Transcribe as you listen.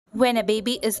When a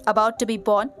baby is about to be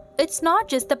born, it's not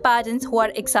just the parents who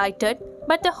are excited,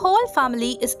 but the whole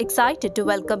family is excited to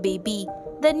welcome baby,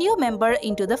 the new member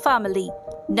into the family.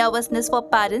 Nervousness for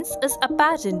parents is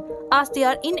apparent as they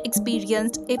are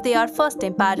inexperienced if they are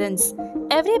first-time parents.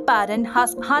 Every parent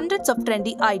has hundreds of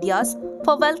trendy ideas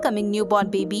for welcoming newborn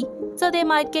baby, so they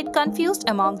might get confused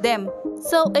among them.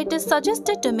 So it is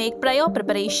suggested to make prior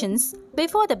preparations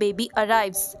before the baby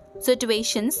arrives.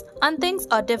 Situations and things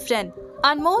are different,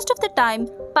 and most of the time,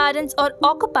 parents are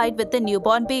occupied with the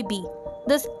newborn baby.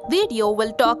 This video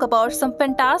will talk about some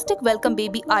fantastic welcome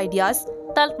baby ideas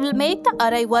that will make the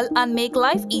arrival and make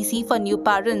life easy for new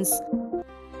parents.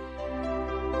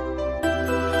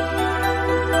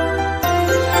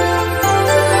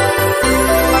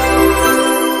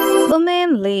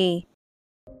 WOMANELY.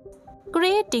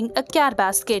 Creating a care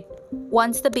basket.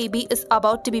 Once the baby is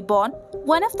about to be born,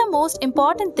 one of the most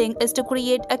important things is to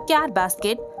create a care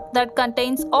basket that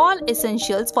contains all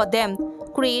essentials for them.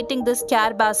 Creating this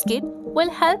care basket will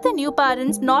help the new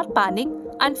parents not panic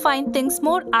and find things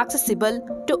more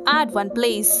accessible to add one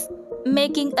place.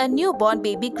 Making a newborn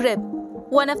baby crib.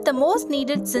 One of the most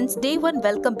needed since day one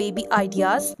welcome baby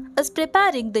ideas is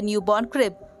preparing the newborn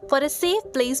crib for a safe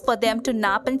place for them to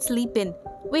nap and sleep in.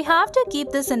 We have to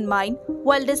keep this in mind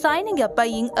while designing or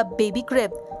buying a baby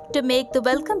crib. To make the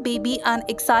welcome baby an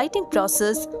exciting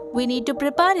process, we need to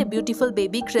prepare a beautiful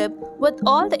baby crib with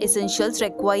all the essentials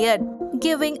required.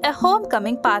 Giving a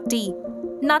homecoming party.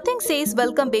 Nothing says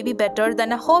welcome baby better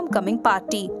than a homecoming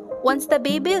party. Once the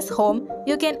baby is home,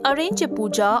 you can arrange a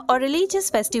puja or religious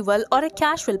festival or a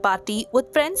casual party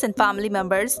with friends and family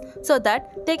members so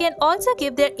that they can also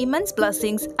give their immense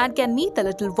blessings and can meet the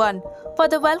little one. For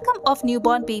the welcome of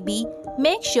newborn baby,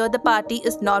 make sure the party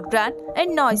is not grand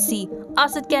and noisy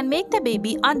as it can make the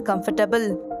baby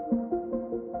uncomfortable.